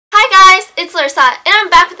it's Larissa, and I'm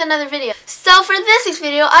back with another video. So for this week's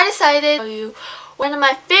video, I decided to show you one of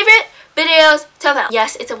my favorite videos to film.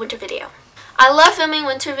 Yes, it's a winter video. I love filming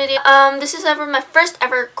winter video. This is my first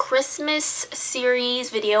ever Christmas series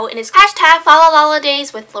video, and it's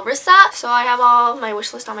 #FollowHolidays with Larissa. So I have all my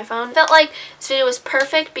wish list on my phone. I felt like this video was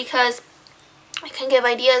perfect because I can give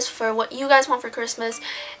ideas for what you guys want for Christmas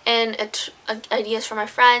and ideas for my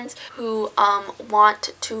friends who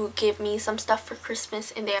want to give me some stuff for Christmas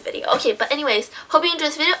in their video. Okay, but anyways, hope you enjoyed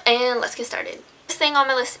this video and let's get started. This thing on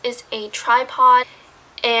my list is a tripod,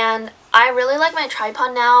 and I really like my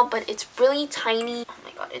tripod now, but it's really tiny. Oh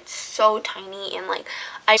my god, it's so tiny, and like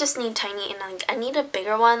I just need tiny, and like I need a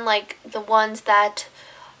bigger one, like the ones that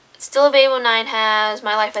Still a Babe 09 has,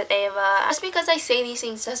 My Life with Ava. Just because I say these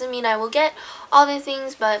things doesn't mean I will get all these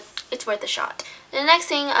things, but it's worth a shot. The next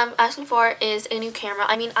thing I'm asking for is a new camera.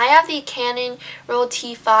 I mean, I have the Canon Rebel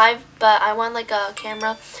T5, but I want like a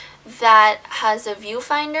camera that has a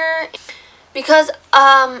viewfinder because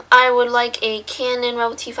I would like a Canon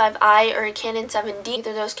Rebel T5i or a Canon 7D,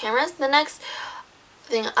 either of those cameras. The next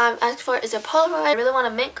thing I'm asking for is a Polaroid. I really want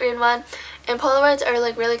a mint green one, and Polaroids are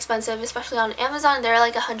like really expensive, especially on Amazon. They're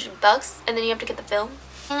like $100, and then you have to get the film.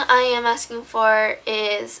 The thing I am asking for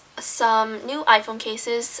is some new iPhone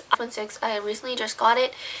cases. iPhone 6, I recently just got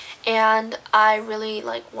it, and I really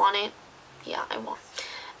like want it. Yeah, I want.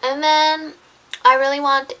 And then I really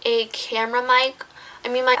want a camera mic. I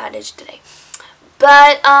mean, my adage today.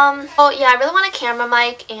 But, oh yeah, I really want a camera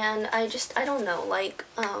mic, and I don't know, like,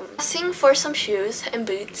 asking for some shoes and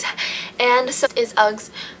boots, and so is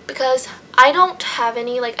Uggs, because I don't have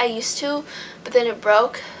any, like, I used to, but then it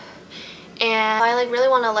broke, and I, like, really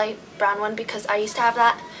want a light brown one, because I used to have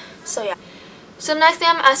that, so yeah. So the next thing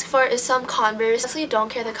I'm asking for is some Converse. I honestly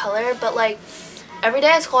don't care the color, but, like, every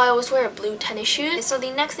day at school I always wear blue tennis shoes. So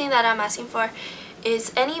the next thing that I'm asking for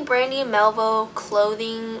is any Brandy Melville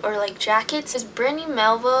clothing or like jackets. This Brandy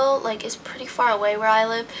Melville like is pretty far away where I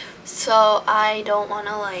live, so I don't want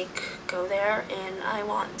to like go there, and I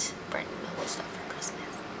want Brandy Melville stuff for Christmas.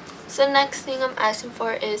 So the next thing I'm asking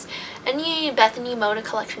for is any Bethany Moda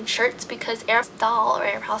collection shirts, because Air Style or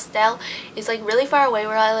Air Pastel is like really far away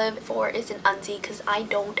where I live. Four is an unzie, because I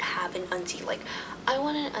don't have an unzie. Like I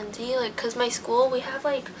want an unzie, like because my school we have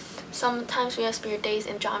like sometimes we have spirit days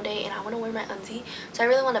and John Day, and I want to wear my unzie, so I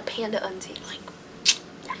really want a panda unzie. Like,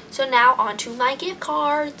 yeah. So now on to my gift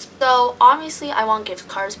cards. So obviously I want gift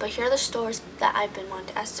cards, but here are the stores that I've been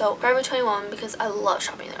wanting to ask. So Forever 21, because I love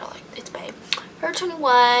shopping there, like it's bae. Forever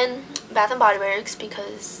 21, Bath and Body Works,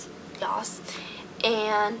 because YUSS,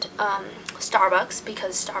 and Starbucks,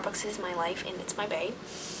 because Starbucks is my life and it's my bae.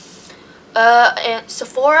 And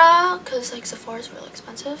Sephora, because like Sephora is really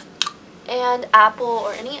expensive, and Apple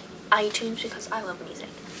or any iTunes, because I love music.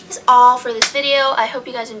 That's all for this video. I hope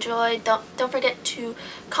you guys enjoyed. Don't forget to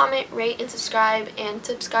comment, rate, and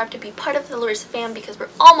subscribe to be part of the Larissa fam, because we're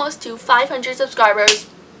almost to 500 subscribers.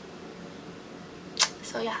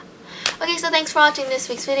 So yeah. Okay, so thanks for watching this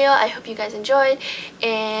week's video. I hope you guys enjoyed,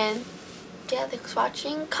 and yeah, thanks for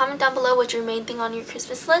watching. Comment down below what's your main thing on your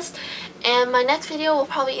Christmas list, and my next video will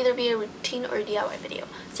probably either be a routine or a DIY video.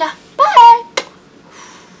 So yeah, bye!